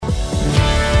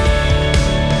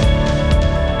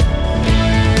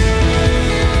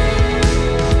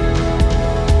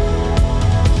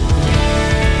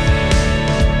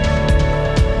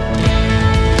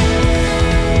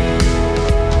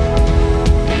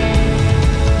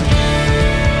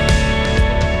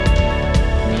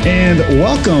And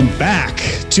welcome back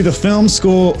to the Film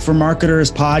School for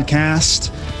Marketers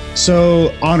podcast.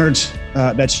 So honored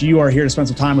that you are here to spend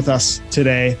some time with us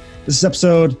today. This is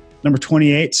episode number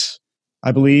 28,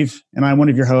 I believe, and I'm one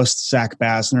of your hosts, Zach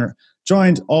Basner,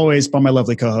 joined always by my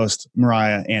lovely co-host,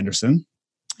 Mariah Anderson.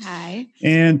 Hi.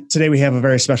 And today we have a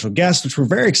very special guest, which we're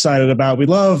very excited about. We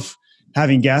love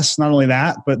having guests. Not only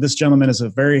that, but this gentleman is a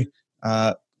very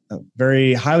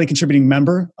highly contributing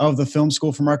member of the Film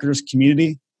School for Marketers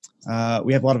community.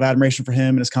 We have a lot of admiration for him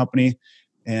and his company.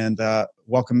 And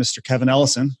welcome, Mr. Kevin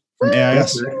Ellison from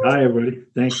AIS. Hi, everybody.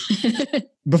 Thanks.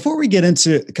 Before we get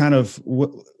into kind of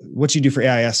what you do for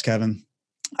AIS, Kevin,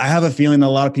 I have a feeling that a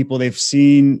lot of people, they've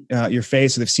seen your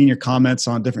face, or they've seen your comments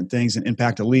on different things in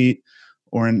Impact Elite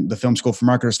or in the Film School for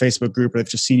Marketers Facebook group, or they've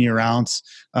just seen you around.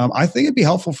 I think it'd be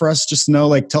helpful for us just to know,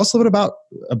 like, tell us a little bit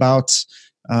about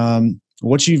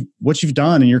what you've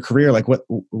done in your career. Like,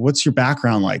 what's your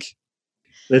background like?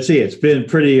 Let's see. It's been a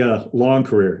pretty long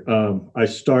career. I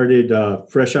started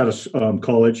fresh out of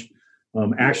college.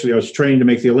 Actually, I was trained to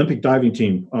make the Olympic diving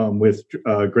team with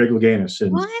Greg Louganis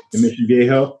in Mission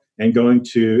Viejo, and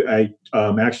I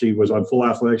actually was on full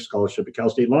athletic scholarship at Cal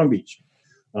State Long Beach.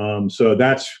 So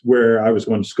that's where I was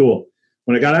going to school.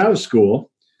 When I got out of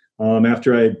school,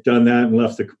 after I had done that and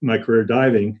left my career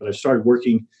diving, I started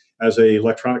working as an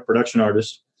electronic production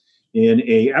artist in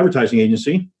an advertising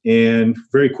agency. And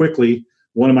very quickly,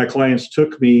 one of my clients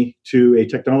took me to a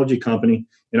technology company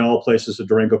in all places of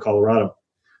Durango, Colorado,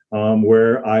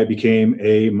 where I became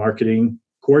a marketing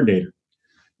coordinator.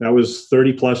 That was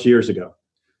 30 plus years ago.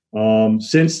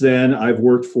 Since then, I've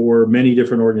worked for many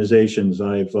different organizations.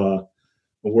 I've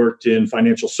worked in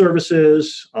financial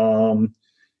services.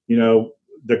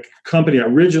 The company I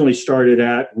originally started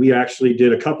at, we actually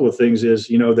did a couple of things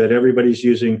that everybody's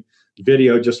using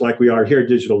video just like we are here,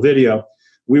 digital video.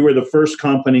 We were the first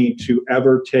company to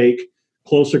ever take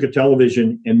closed-circuit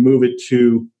television and move it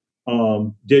to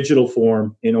digital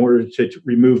form in order to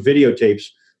remove videotapes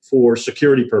for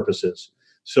security purposes.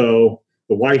 So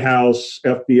the White House,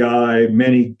 FBI,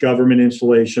 many government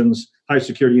installations, high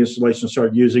security installations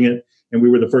started using it, and we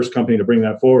were the first company to bring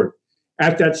that forward.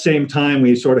 At that same time,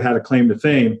 we sort of had a claim to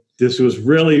fame. This was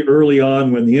really early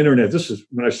on when the internet,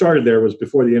 when I started there, was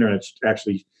before the internet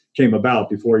actually came about,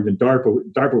 before even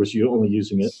DARPA was only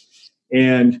using it.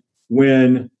 And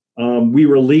when we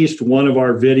released one of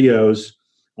our videos,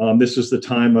 this was the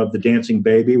time of the Dancing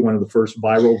Baby, one of the first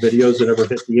viral videos that ever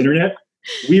hit the internet.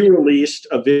 We released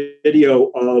a video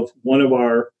of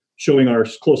showing our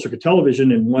closed-circuit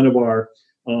television, and one of our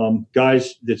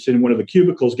guys that's in one of the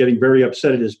cubicles getting very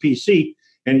upset at his PC,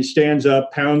 and he stands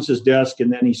up, pounds his desk,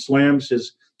 and then he slams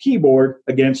his keyboard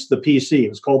against the PC. It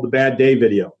was called the Bad Day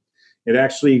video. It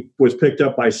actually was picked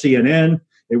up by CNN.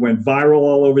 It went viral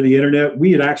all over the internet.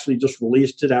 We had actually just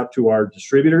released it out to our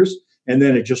distributors, and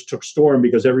then it just took storm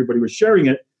because everybody was sharing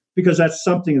it, because that's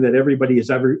something that everybody has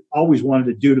always wanted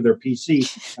to do to their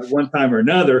PC at one time or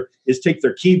another, is take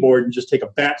their keyboard and just take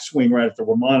a bat swing right at the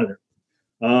monitor.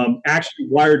 Actually,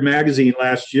 Wired Magazine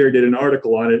last year did an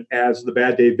article on it as the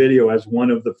Bad Day video, as one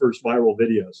of the first viral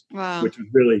videos, which was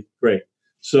really great.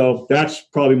 So that's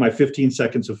probably my 15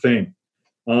 seconds of fame.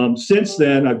 Since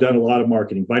then, I've done a lot of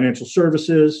marketing, financial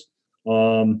services.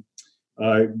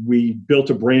 We built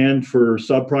a brand for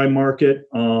subprime market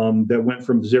that went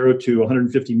from 0 to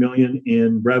 150 million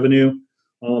in revenue.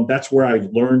 That's where I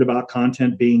learned about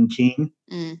content being king.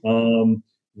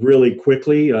 Really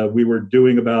quickly. We were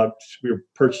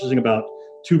purchasing about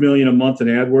 2 million a month in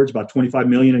AdWords, about 25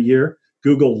 million a year.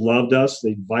 Google loved us.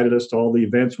 They invited us to all the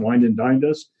events, wined and dined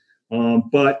us.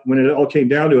 But when it all came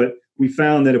down to it, we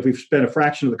found that if we spent a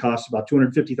fraction of the cost, about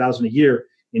 $250,000 a year,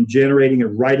 in generating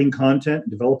and writing content and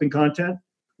developing content,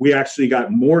 we actually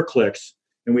got more clicks,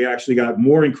 and we actually got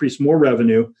increased more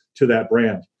revenue to that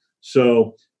brand.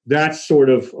 So that's sort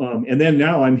of, and then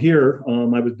now I'm here.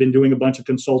 I've been doing a bunch of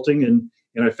consulting, and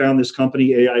I found this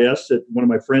company, AIS, that one of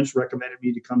my friends recommended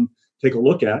me to come take a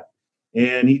look at.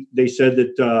 And they said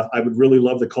that I would really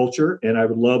love the culture and I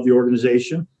would love the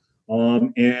organization.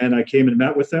 And I came and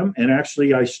met with them. And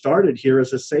actually, I started here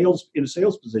as in a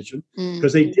sales position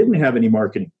because they didn't have any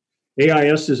marketing.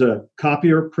 AIS is a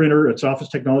copier, printer, it's office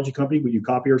technology company. We do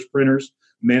copiers, printers,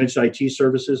 managed IT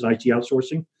services, IT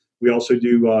outsourcing. We also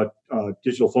do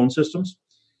digital phone systems.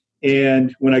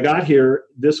 And when I got here,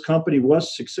 this company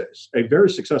was a very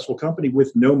successful company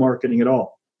with no marketing at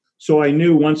all. So I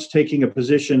knew once taking a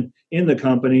position in the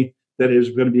company that it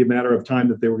was going to be a matter of time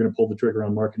that they were going to pull the trigger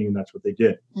on marketing, and that's what they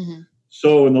did. Mm-hmm.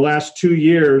 So in the last 2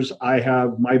 years, I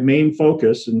have my main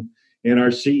focus, and our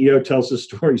CEO tells the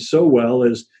story so well,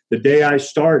 is the day I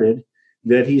started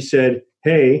that he said,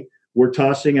 hey, we're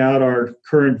tossing out our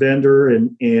current vendor,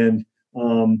 and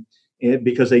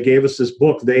because they gave us this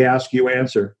book, They Ask You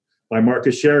Answer, by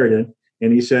Marcus Sheridan.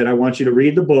 And he said, I want you to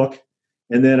read the book,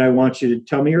 and then I want you to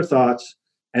tell me your thoughts,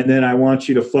 and then I want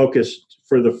you to focus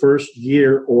for the first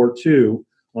year or two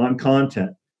on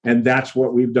content. And that's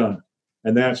what we've done.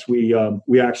 And that's, we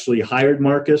actually hired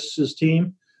Marcus's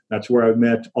team. That's where I've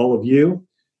met all of you.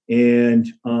 And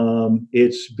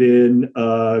it's been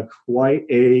quite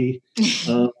a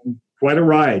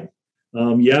ride.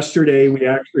 Yesterday, we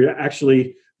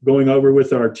actually going over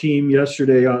with our team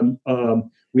yesterday on,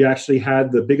 we actually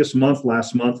had the biggest month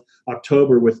last month,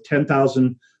 October, with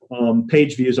 10,000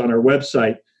 page views on our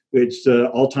website. It's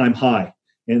all-time high.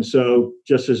 And so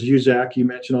just as you, Zach, you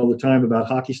mentioned all the time about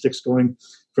hockey sticks going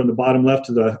from the bottom left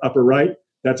to the upper right,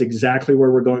 that's exactly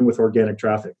where we're going with organic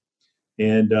traffic.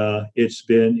 And it's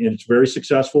very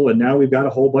successful. And now we've got a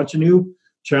whole bunch of new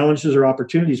challenges or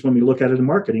opportunities when we look at it in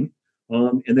marketing.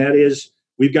 And that is,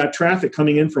 we've got traffic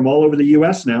coming in from all over the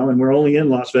U.S. now, and we're only in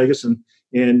Las Vegas and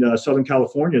in Southern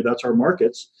California. That's our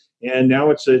markets. And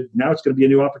now it's going to be a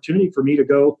new opportunity for me to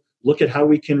go look at how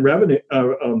we can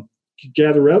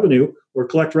gather revenue or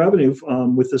collect revenue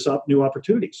with this new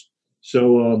opportunities.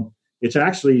 So it's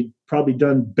actually probably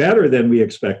done better than we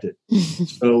expected.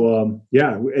 So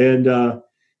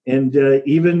and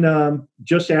even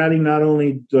just adding not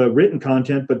only the written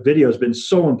content, but video has been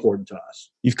so important to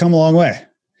us. You've come a long way.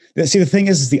 See, the thing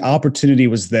is the opportunity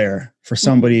was there for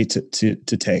somebody to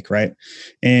take, right?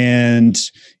 And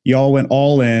y'all went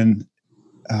all in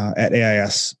at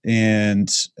AIS and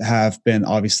have been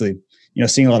obviously,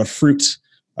 seeing a lot of fruit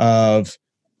of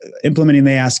implementing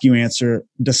They Ask You Answer,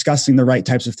 discussing the right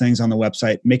types of things on the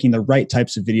website, making the right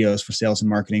types of videos for sales and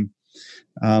marketing.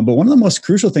 But one of the most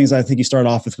crucial things I think you started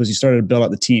off with was you started to build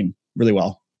out the team really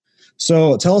well.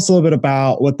 So tell us a little bit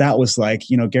about what that was like.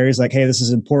 Gary's like, hey, this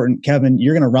is important. Kevin,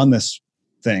 you're going to run this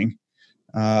thing.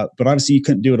 But obviously you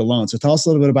couldn't do it alone. So tell us a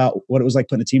little bit about what it was like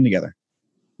putting a team together.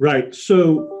 Right.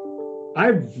 So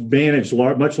I've managed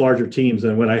much larger teams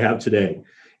than what I have today.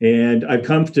 And I've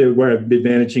come to where I've been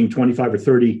managing 25 or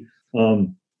 30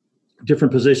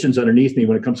 different positions underneath me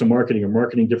when it comes to marketing or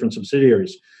marketing different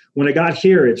subsidiaries. When I got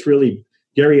here, it's really,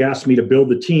 Gary asked me to build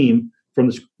the team from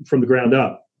the ground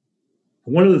up.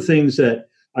 One of the things that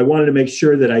I wanted to make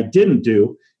sure that I didn't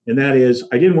do, and that is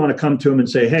I didn't want to come to him and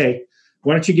say, hey,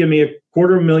 why don't you give me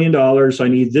 $250,000? I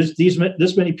need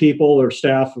this many people or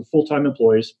staff or full-time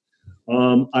employees.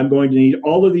 I'm going to need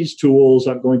all of these tools.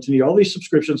 I'm going to need all these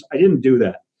subscriptions. I didn't do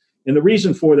that. And the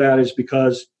reason for that is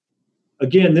because,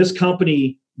 again, this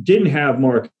company didn't have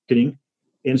marketing.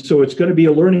 And so it's going to be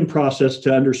a learning process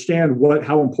to understand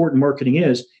how important marketing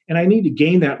is. And I need to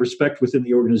gain that respect within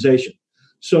the organization.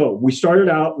 So we started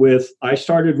out I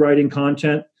started writing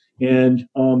content and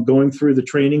going through the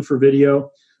training for video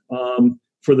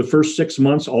for the first 6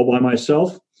 months all by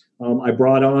myself. I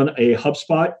brought on a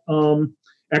HubSpot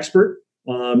expert.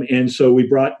 And so we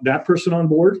brought that person on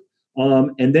board.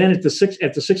 And then at the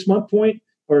 6 month point,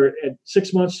 or at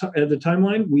 6 months at the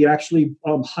timeline, we actually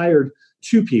hired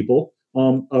 2 people,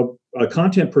 a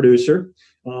content producer.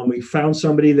 We found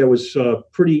somebody that was a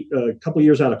couple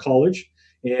years out of college,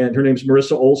 and her name's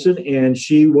Marissa Olson, and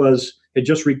she had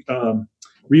just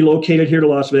relocated here to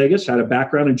Las Vegas, had a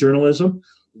background in journalism,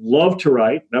 loved to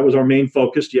write. That was our main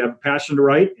focus. Do you have a passion to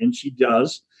write? And she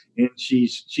does, and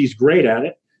she's great at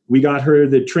it. We got her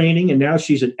the training, and now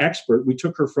she's an expert. We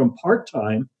took her from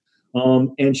part-time,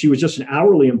 and she was just an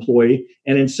hourly employee.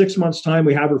 And in 6 months' time,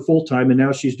 we have her full-time, and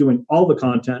now she's doing all the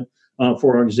content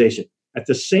for our organization. At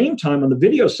the same time, on the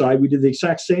video side, we did the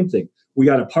exact same thing. We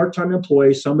got a part-time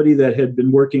employee, somebody that had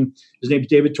been working. His name's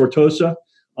David Tortosa,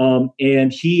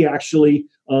 and he actually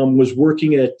was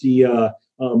working at the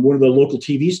one of the local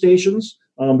TV stations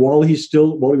while he was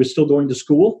still going to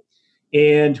school.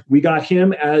 And we got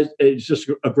him as just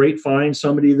a great find,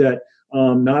 somebody that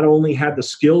not only had the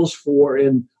skills for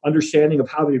and understanding of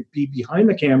how to be behind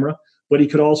the camera, but he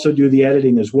could also do the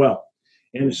editing as well.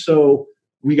 And so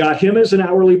we got him as an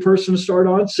hourly person to start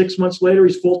on. 6 months later,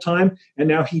 he's full-time, and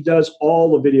now he does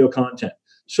all the video content.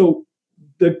 So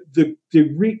the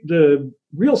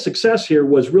real success here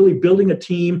was really building a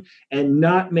team and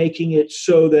not making it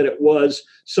so that it was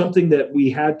something that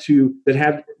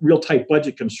had real tight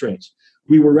budget constraints.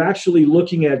 We were actually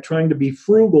looking at trying to be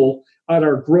frugal at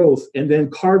our growth and then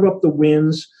carve up the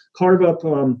wins, carve up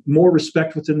more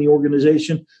respect within the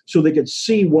organization so they could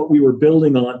see what we were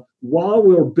building on while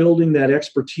we were building that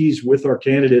expertise with our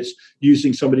candidates,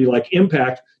 using somebody like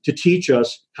Impact to teach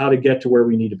us how to get to where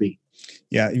we need to be.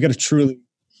 Yeah, you've got a truly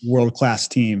world-class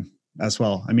team as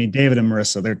well. I mean, David and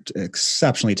Marissa, they're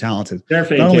exceptionally talented. They're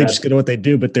fantastic. Not only just good at what they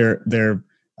do, but they're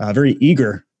very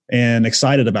eager and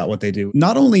excited about what they do.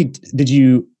 Not only did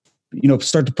you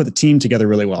start to put the team together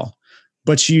really well,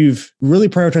 but you've really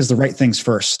prioritized the right things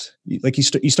first. Like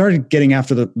you started getting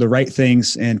after the right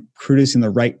things and producing the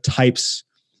right types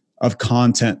of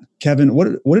content. Kevin,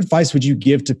 what advice would you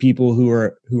give to people who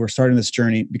are starting this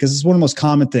journey? Because it's one of the most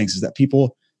common things is that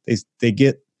people, they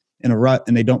get in a rut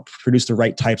and they don't produce the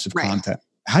right types of content.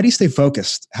 How do you stay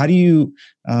focused? How do you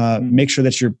make sure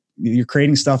that you're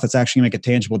creating stuff that's actually going to make a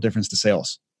tangible difference to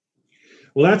sales?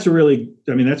 Well, that's a really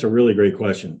great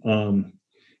question.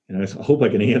 And I hope I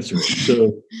can answer it.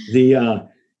 So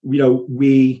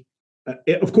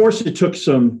of course it took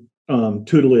some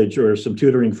tutelage or some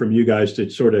tutoring from you guys to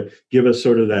sort of give us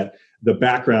sort of the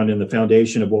background and the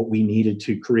foundation of what we needed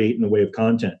to create in the way of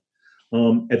content.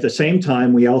 At the same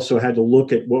time, we also had to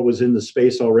look at what was in the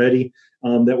space already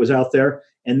that was out there.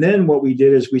 And then what we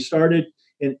did is we started,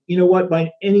 and you know what, by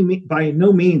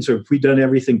no means have we done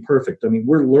everything perfect. I mean,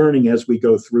 we're learning as we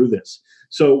go through this.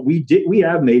 So we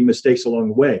have made mistakes along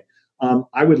the way.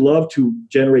 I would love to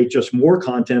generate just more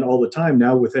content all the time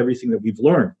now with everything that we've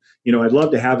learned. I'd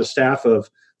love to have a staff of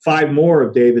 5 more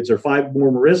of David's or 5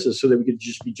 more Marissas so that we could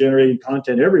just be generating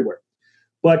content everywhere.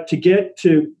 But to get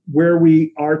to where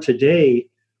we are today,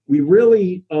 we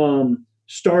really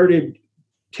started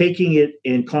taking it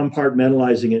and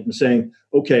compartmentalizing it and saying,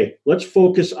 okay, let's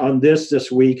focus on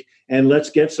this week and let's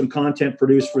get some content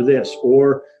produced for this.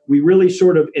 Or we really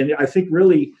sort of, and I think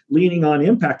really leaning on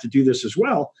Impact to do this as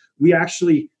well, we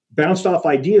actually bounced off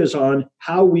ideas on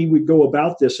how we would go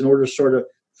about this in order to sort of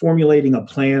formulating a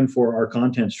plan for our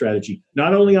content strategy,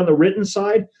 not only on the written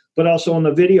side, but also on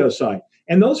the video side.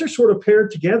 And those are sort of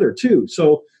paired together too.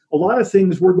 So a lot of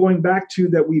things we're going back to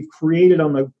that we've created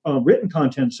on the written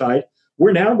content side,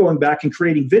 we're now going back and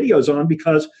creating videos on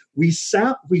because we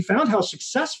found how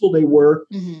successful they were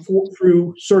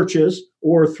through searches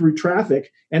or through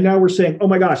traffic. And now we're saying, oh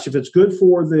my gosh, if it's good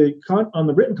for on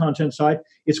the written content side,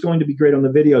 it's going to be great on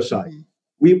the video side.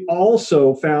 We've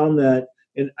also found that,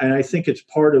 and I think it's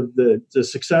part of the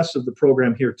success of the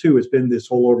program here too, has been this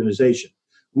whole organization.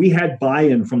 We had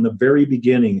buy-in from the very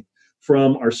beginning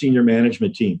from our senior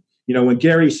management team. When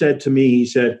Gary said to me, he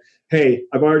said, hey,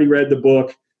 I've already read the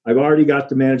book. I've already got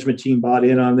the management team bought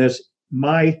in on this.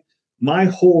 My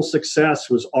whole success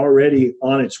was already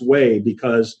on its way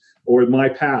or my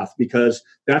path, because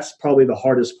that's probably the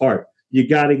hardest part. You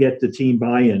got to get the team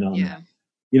buy-in on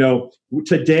that.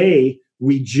 Today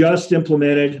we just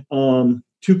implemented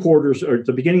 2 quarters, or at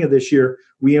the beginning of this year,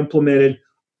 we implemented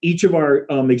each of our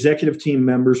executive team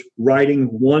members writing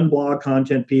 1 blog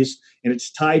content piece, and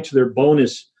it's tied to their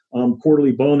bonus,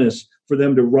 quarterly bonus, for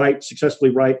them to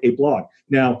successfully write a blog.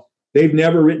 Now, they've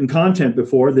never written content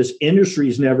before. This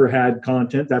industry's never had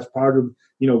content. That's part of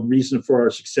reason for our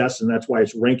success, and that's why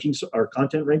our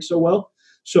content ranks so well.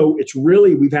 So it's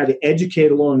really, we've had to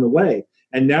educate along the way.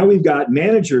 And now we've got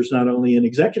managers, not only and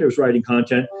executives writing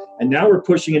content, and now we're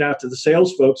pushing it out to the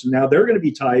sales folks, and now they're going to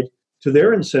be tied to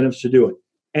their incentives to do it.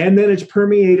 And then it's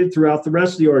permeated throughout the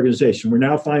rest of the organization. We're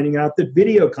now finding out that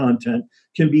video content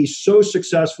can be so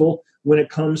successful when it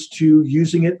comes to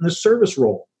using it in the service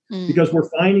role, because we're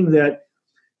finding that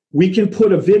we can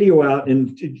put a video out,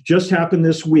 and it just happened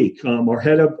this week. Our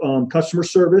head of customer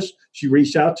service, she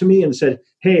reached out to me and said,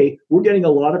 hey, we're getting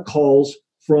a lot of calls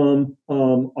from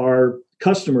our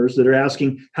customers that are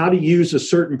asking how to use a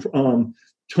certain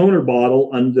toner bottle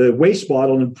on the waste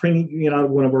bottle and printing it out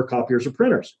of one of our copiers or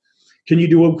printers. Can you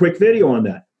do a quick video on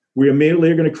that? We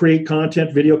immediately are going to create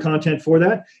video content for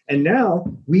that. And now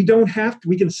we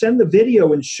can send the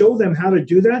video and show them how to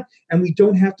do that. And we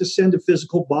don't have to send a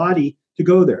physical body to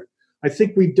go there. I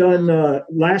think we've done,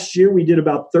 last year, we did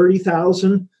about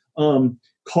 30,000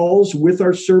 calls with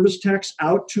our service techs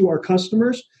out to our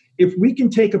customers. If we can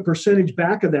take a percentage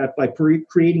back of that by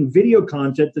creating video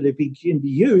content that can be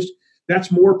used,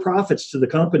 that's more profits to the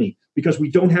company, because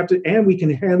we don't have to, and we can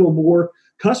handle more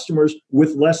customers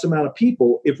with less amount of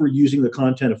people if we're using the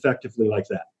content effectively like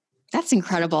that. That's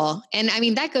incredible. And I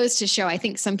mean, that goes to show, I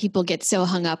think some people get so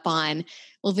hung up on,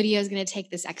 well, video is going to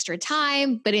take this extra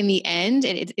time, but in the end,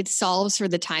 it solves for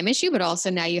the time issue, but also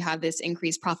now you have this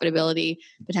increased profitability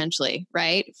potentially,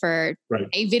 right? For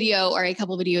a video or a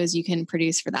couple videos you can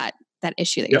produce for that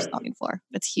issue that you're solving for.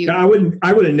 That's huge. Now,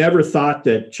 I would have never thought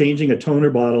that changing a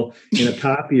toner bottle in a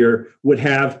copier would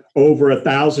have over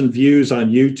 1,000 views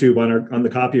on YouTube on the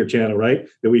copier channel, right?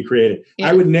 That we created. Yeah.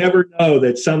 I would never know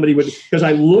that somebody would, because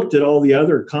I looked at all the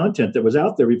other content that was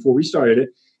out there before we started it,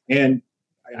 and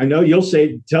I know you'll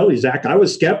tell me, Zach, I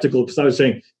was skeptical because I was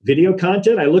saying video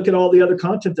content. I look at all the other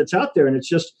content that's out there and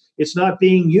it's not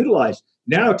being utilized.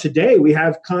 Now, today, we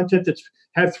have content that's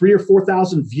had 3,000 or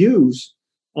 4,000 views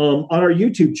on our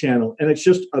YouTube channel. And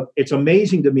it's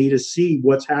amazing to me to see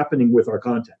what's happening with our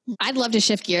content. I'd love to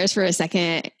shift gears for a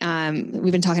second.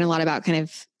 We've been talking a lot about kind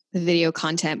of the video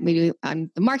content, maybe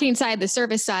on the marketing side, the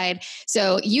service side.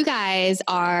 So you guys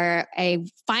are a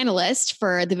finalist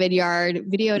for the Vidyard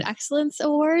Video Excellence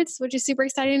Awards, which is super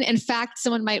exciting. In fact,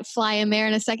 someone might fly in there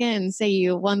in a second and say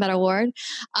you won that award.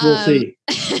 We'll see.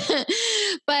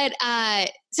 But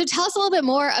so tell us a little bit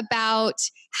more about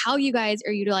how you guys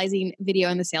are utilizing video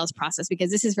in the sales process,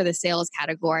 because this is for the sales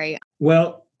category.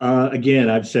 Well, again,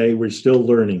 I'd say we're still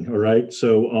learning. All right.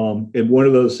 So, and one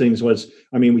of those things was,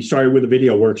 we started with a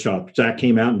video workshop. Zach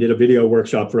came out and did a video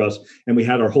workshop for us, and we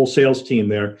had our whole sales team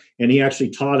there. And he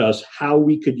actually taught us how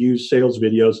we could use sales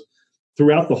videos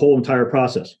throughout the whole entire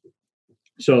process.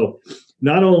 So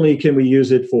not only can we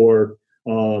use it for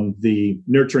the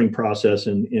nurturing process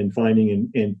and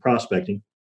finding and prospecting,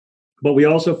 but we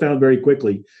also found very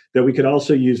quickly that we could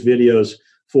also use videos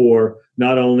for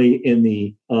not only in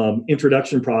the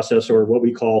introduction process, or what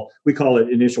we call it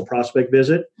initial prospect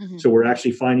visit. Mm-hmm. So we're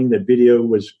actually finding that video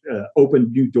was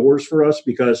opened new doors for us,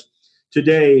 because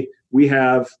today we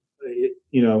have,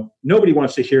 nobody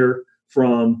wants to hear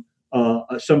from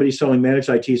somebody selling managed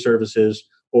IT services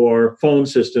or phone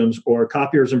systems or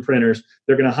copiers and printers.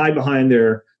 They're going to hide behind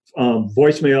their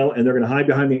voicemail, and they're going to hide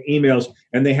behind their emails.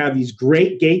 And they have these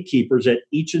great gatekeepers at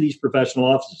each of these professional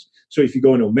offices. So if you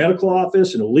go into a medical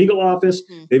office and a legal office,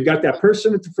 they've got that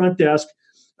person at the front desk,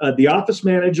 the office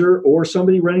manager or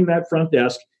somebody running that front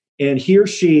desk, and he or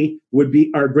she would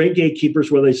be our great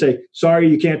gatekeepers, where they say, sorry,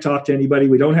 you can't talk to anybody.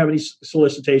 We don't have any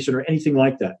solicitation or anything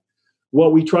like that.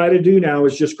 What we try to do now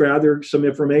is just gather some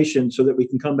information so that we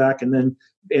can come back and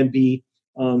be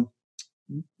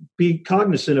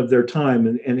cognizant of their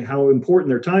time and how important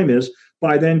their time is,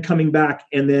 by then coming back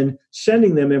and then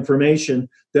sending them information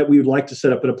that we would like to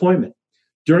set up an appointment.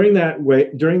 During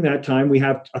that time, we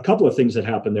have a couple of things that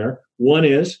happen there. One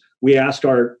is we've asked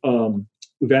our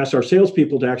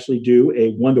salespeople to actually do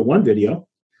a one-to-one video,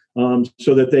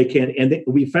 so that they can, and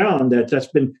we found that that's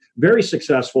been very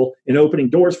successful in opening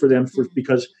doors for them,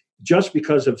 because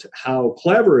of how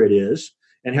clever it is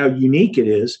and how unique it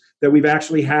is, that we've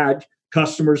actually had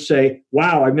customers say,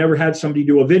 wow, I've never had somebody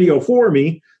do a video for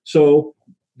me. So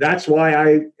that's why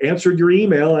I answered your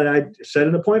email and I set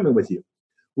an appointment with you.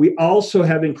 We also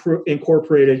have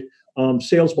incorporated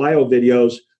sales bio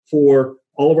videos for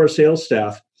all of our sales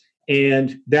staff.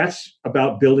 And that's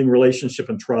about building relationship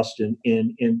and trust.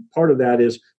 And part of that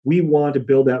is we want to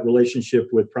build that relationship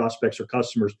with prospects or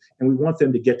customers, and we want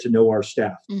them to get to know our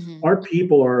staff. Mm-hmm. Our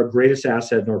people are our greatest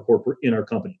asset in our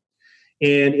company.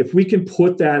 And if we can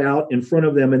put that out in front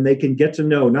of them, and they can get to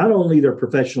know not only their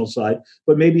professional side,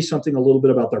 but maybe something a little bit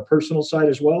about their personal side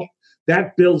as well,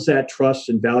 that builds that trust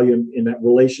and value in that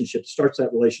relationship, starts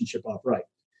that relationship off right.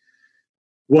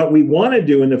 What we want to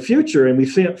do in the future, and we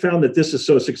found that this is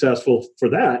so successful for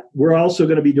that, we're also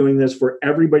going to be doing this for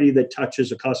everybody that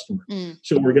touches a customer. Mm.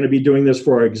 So we're going to be doing this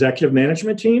for our executive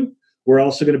management team. We're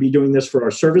also going to be doing this for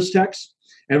our service techs.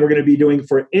 And we're going to be doing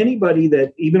for anybody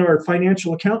that, even our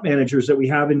financial account managers that we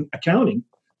have in accounting,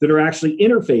 that are actually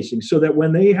interfacing, so that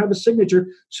when they have a signature,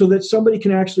 so that somebody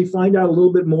can actually find out a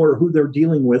little bit more who they're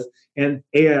dealing with, and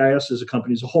AIS as a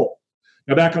company as a whole.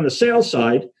 Now, back on the sales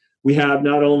side, we have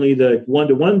not only the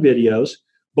one-to-one videos,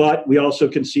 but we also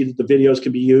can see that the videos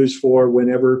can be used for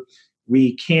whenever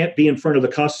we can't be in front of the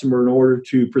customer in order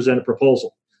to present a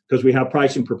proposal, because we have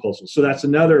pricing proposals. So that's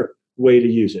another way to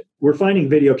use it. We're finding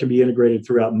video can be integrated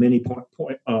throughout many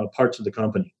parts of the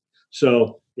company.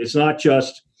 So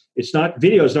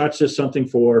video is not just something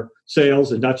for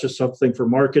sales and not just something for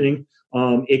marketing.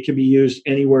 It can be used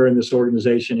anywhere in this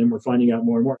organization, and we're finding out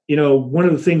more and more. One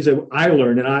of the things that I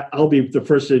learned, and I'll be the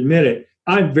first to admit it,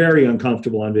 I'm very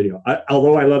uncomfortable on video.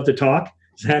 Although I love to talk,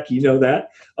 Zach, you know that,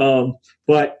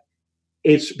 but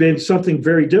it's been something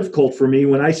very difficult for me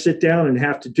when I sit down and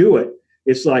have to do it.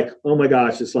 It's like, oh my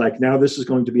gosh, it's like, now this is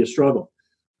going to be a struggle.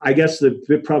 I guess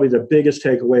probably the biggest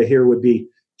takeaway here would be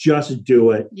just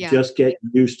do it. Yeah. Just get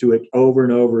used to it over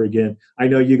and over again. I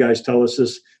know you guys tell us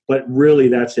this, but really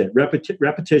that's it.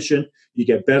 Repetition, you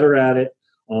get better at it,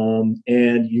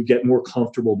 and you get more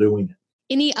comfortable doing it.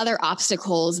 Any other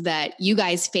obstacles that you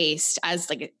guys faced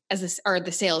or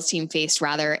the sales team faced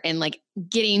rather, in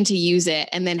getting to use it,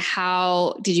 and then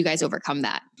how did you guys overcome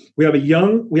that? We have a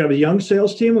young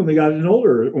sales team, and we got an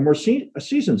older or more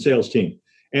seasoned sales team.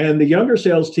 And the younger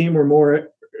sales team were more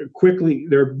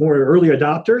early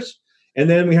adopters, And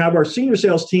then we have our senior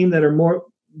sales team that are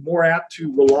more apt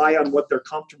to rely on what they're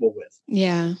comfortable with.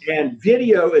 Yeah. And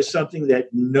video is something that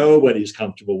nobody's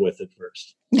comfortable with at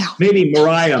first. No. Maybe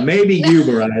Mariah, maybe you,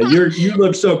 Mariah. You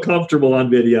look so comfortable on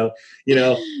video,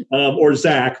 or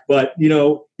Zach, but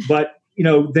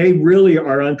they really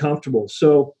are uncomfortable.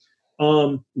 So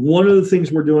one of the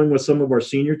things we're doing with some of our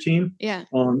senior team,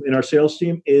 in our sales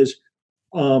team, is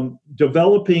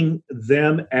developing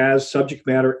them as subject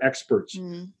matter experts.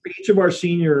 Each of our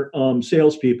senior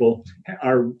salespeople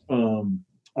are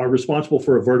responsible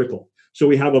for a vertical. So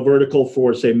we have a vertical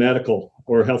for, say, medical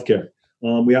or healthcare.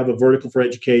 We have a vertical for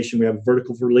education. We have a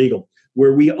vertical for legal,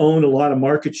 where we own a lot of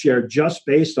market share just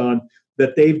based on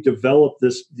that they've developed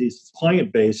this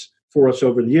client base for us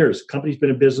over the years. The company's been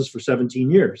in business for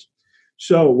 17 years.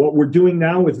 So what we're doing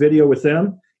now with video with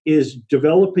them is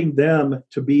developing them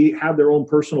to have their own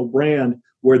personal brand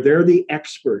where they're the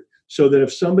expert, so that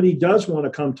if somebody does want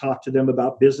to come talk to them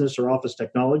about business or office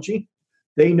technology,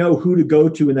 they know who to go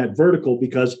to in that vertical,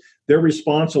 because they're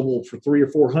responsible for 300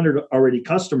 or 400 already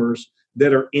customers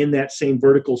that are in that same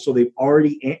vertical. So they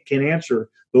already can answer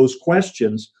those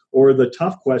questions or the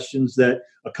tough questions that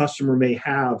a customer may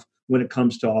have when it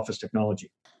comes to office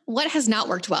technology. What has not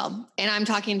worked well? And I'm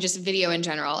talking just video in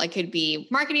general. It could be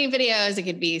marketing videos. It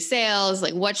could be sales.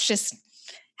 Like, what's just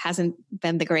hasn't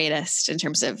been the greatest in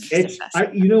terms of success?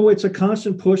 It's a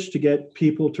constant push to get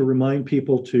people to remind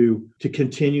people to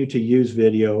continue to use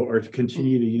video or to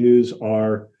continue to use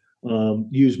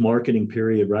use marketing,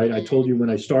 period, right? I told you when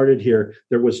I started here,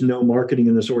 there was no marketing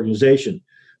in this organization.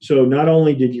 So not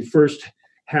only did you first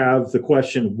have the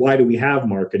question, why do we have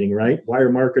marketing, right? Why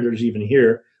are marketers even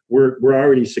here? We're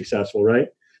already successful, right?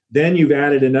 Then you've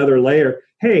added another layer.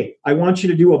 Hey, I want you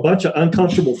to do a bunch of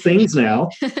uncomfortable things now.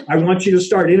 I want you to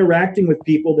start interacting with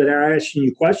people that are asking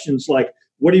you questions like,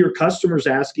 what are your customers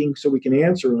asking, so we can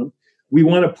answer them? We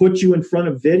want to put you in front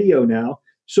of video now.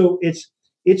 So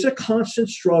it's a constant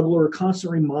struggle or a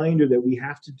constant reminder that we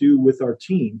have to do with our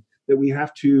team, that we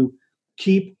have to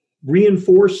keep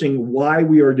reinforcing why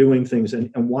we are doing things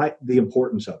and why the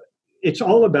importance of it. It's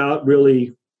all about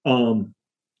really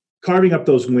carving up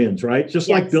those wins, right? Just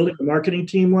like building a marketing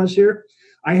team was here.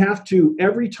 I have to,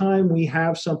 every time we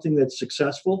have something that's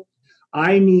successful,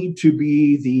 I need to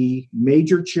be the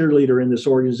major cheerleader in this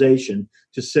organization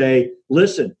to say,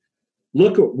 listen,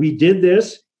 look, we did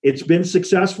this. It's been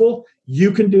successful.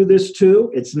 You can do this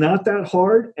too. It's not that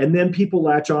hard. And then people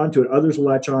latch onto it. Others will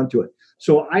latch onto it.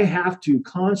 So I have to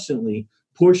constantly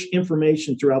push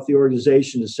information throughout the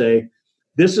organization to say,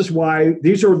 this is why,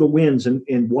 these are the wins and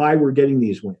why we're getting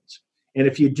these wins. And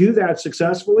if you do that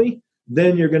successfully,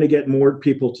 then you're going to get more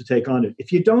people to take on it.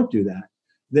 If you don't do that,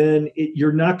 then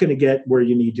you're not going to get where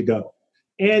you need to go.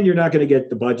 And you're not going to get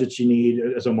the budgets you need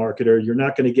as a marketer. You're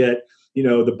not going to get,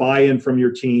 the buy-in from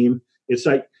your team. It's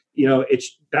like,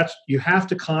 you have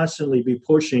to constantly be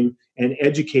pushing and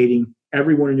educating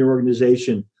everyone in your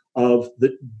organization of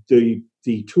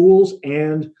the tools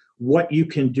and what you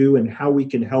can do and how we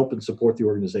can help and support the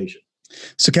organization.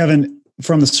 So Kevin,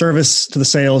 from the service to the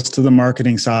sales to the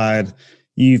marketing side,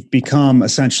 you've become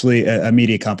essentially a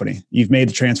media company. You've made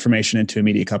the transformation into a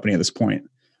media company at this point.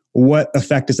 What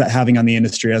effect is that having on the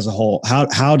industry as a whole?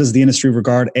 How does the industry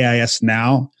regard AIS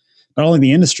now? Not only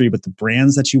the industry, but the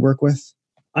brands that you work with?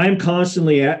 I'm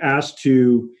constantly asked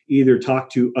to either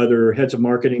talk to other heads of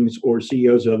marketing or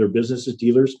CEOs of other businesses,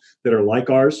 dealers that are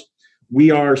like ours. We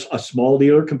are a small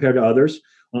dealer compared to others.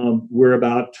 We're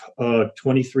about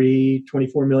 23,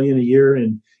 24 million a year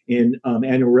in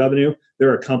annual revenue.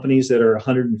 There are companies that are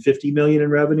 150 million in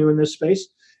revenue in this space.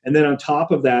 And then on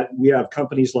top of that, we have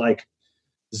companies like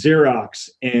Xerox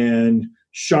and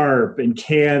Sharp and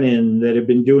Canon that have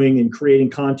been doing and creating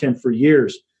content for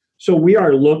years. So we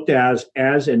are looked as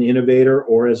an innovator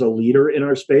or as a leader in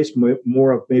our space,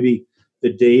 more of maybe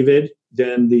the David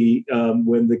than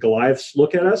when the Goliaths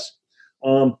look at us.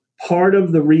 Part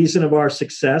of the reason of our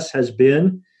success has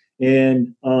been,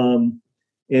 and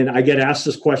I get asked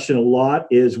this question a lot,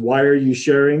 is why are you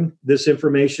sharing this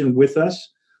information with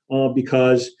us?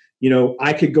 Because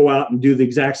I could go out and do the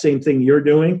exact same thing you're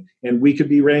doing, and we could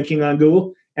be ranking on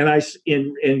Google, and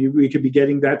we could be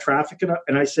getting that traffic.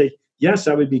 And I say, yes,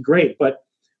 that would be great, but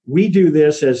we do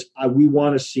this as we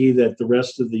want to see that the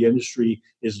rest of the industry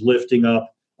is lifting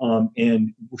up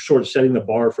and sort of setting the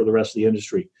bar for the rest of the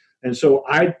industry. And so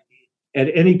at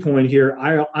any point here,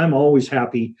 I'm always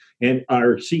happy, and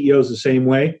our CEO is the same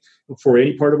way for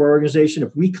any part of our organization.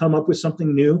 If we come up with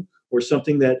something new or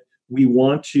something that we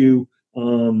want to,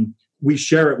 we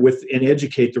share it with and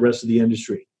educate the rest of the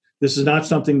industry. This is not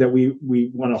something that we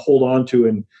want to hold on to.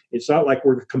 And it's not like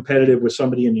we're competitive with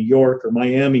somebody in New York or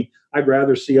Miami. I'd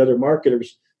rather see other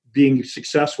marketers being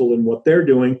successful in what they're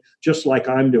doing, just like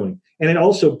I'm doing. And it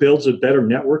also builds a better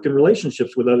network and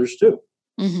relationships with others too.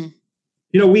 Mm-hmm.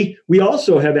 You know, we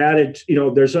also have added, you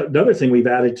know, there's another thing we've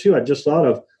added too, I just thought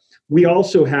of. We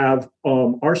also have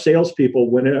our salespeople,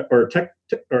 or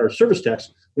service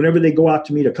techs, whenever they go out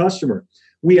to meet a customer,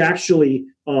 we actually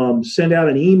send out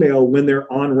an email when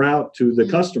they're en route to the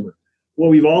customer. What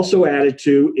we've also added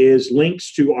to is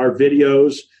links to our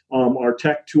videos, our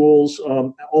tech tools,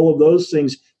 all of those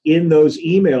things in those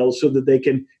emails so that they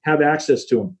can have access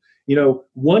to them. You know,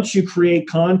 once you create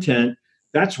content,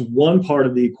 that's one part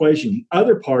of the equation. The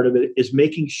other part of it is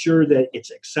making sure that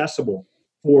it's accessible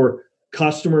for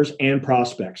customers and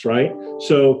prospects, right?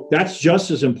 So that's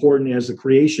just as important as the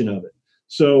creation of it.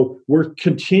 So we're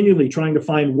continually trying to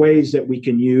find ways that we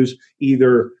can use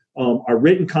either our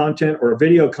written content or our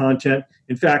video content.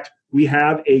 In fact, we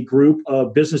have a group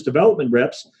of business development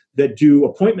reps that do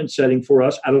appointment setting for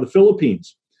us out of the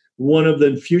Philippines. One of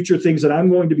the future things that I'm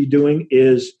going to be doing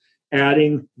is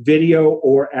adding video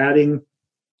or adding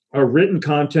our written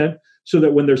content so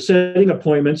that when they're setting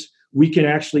appointments, we can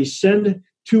actually send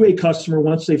to a customer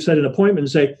once they've set an appointment and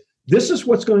say, this is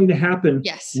what's going to happen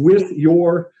with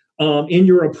your in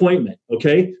your appointment,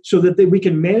 okay? So that we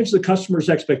can manage the customer's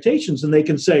expectations and they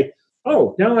can say,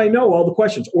 oh, now I know all the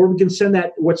questions. Or we can send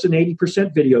that what's an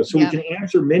 80% video so we can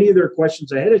answer many of their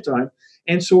questions ahead of time.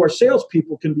 And so our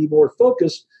salespeople can be more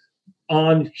focused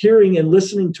on hearing and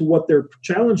listening to what their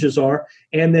challenges are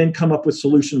and then come up with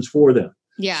solutions for them.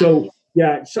 Yeah. So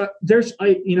there's,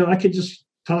 I could just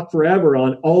talk forever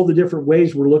on all the different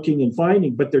ways we're looking and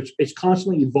finding, but it's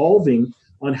constantly evolving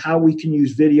on how we can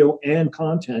use video and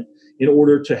content in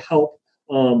order to help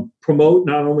promote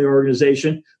not only our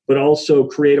organization, but also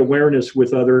create awareness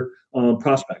with other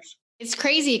prospects. It's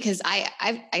crazy because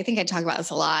I think I talk about this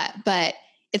a lot, but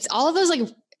it's all of those, like,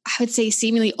 I would say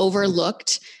seemingly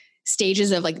overlooked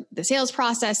stages of like the sales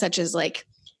process, such as like,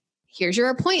 here's your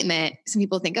appointment. Some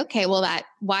people think, okay, well,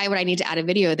 why would I need to add a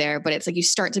video there? But it's like you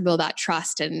start to build that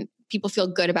trust and people feel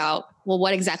good about, well,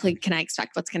 what exactly can I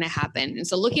expect? What's going to happen? And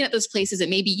so looking at those places that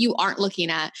maybe you aren't looking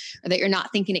at or that you're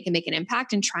not thinking it can make an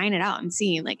impact and trying it out and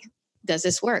seeing like, does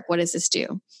this work? What does this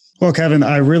do? Well, Kevin,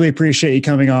 I really appreciate you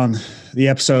coming on the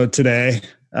episode today.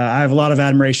 I have a lot of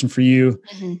admiration for you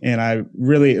and I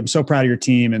really am so proud of your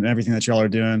team and everything that y'all are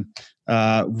doing.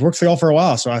 Worked for y'all for a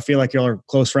while, so I feel like y'all are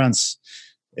close friends.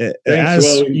 As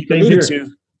you alluded to,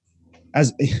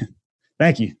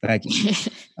 thank you.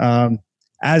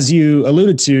 As you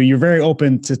alluded to, you're very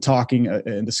open to talking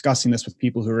and discussing this with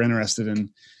people who are interested in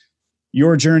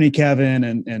your journey, Kevin,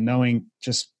 and knowing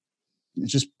just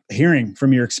hearing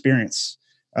from your experience.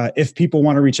 If people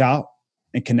want to reach out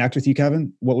and connect with you,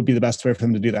 Kevin, what would be the best way for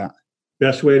them to do that?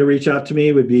 Best way to reach out to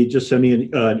me would be just send me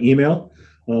an email.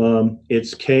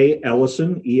 It's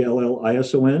kellison,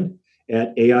 ELLISON,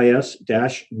 at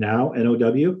ais-now.com.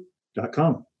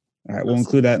 All right, we'll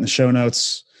include that in the show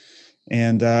notes.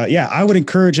 And I would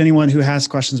encourage anyone who has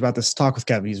questions about this to talk with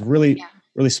Kevin. He's really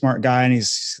smart guy, and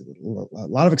he's a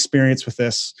lot of experience with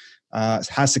this,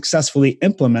 has successfully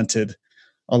implemented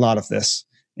a lot of this.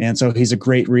 And so he's a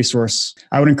great resource.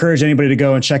 I would encourage anybody to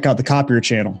go and check out the Copier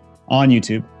channel on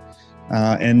YouTube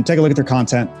and take a look at their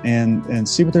content and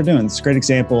see what they're doing. It's a great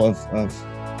example of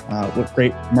what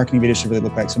great marketing videos should really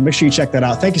look like. So make sure you check that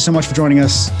out. Thank you so much for joining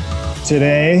us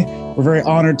today. We're very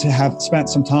honored to have spent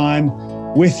some time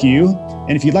with you.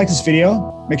 And if you'd like this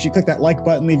video, make sure you click that like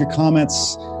button, leave your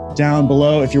comments down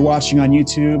below. If you're watching on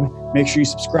YouTube, make sure you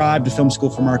subscribe to Film School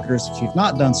for Marketers if you've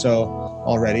not done so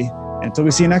already. And until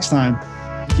we see you next time,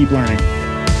 keep learning.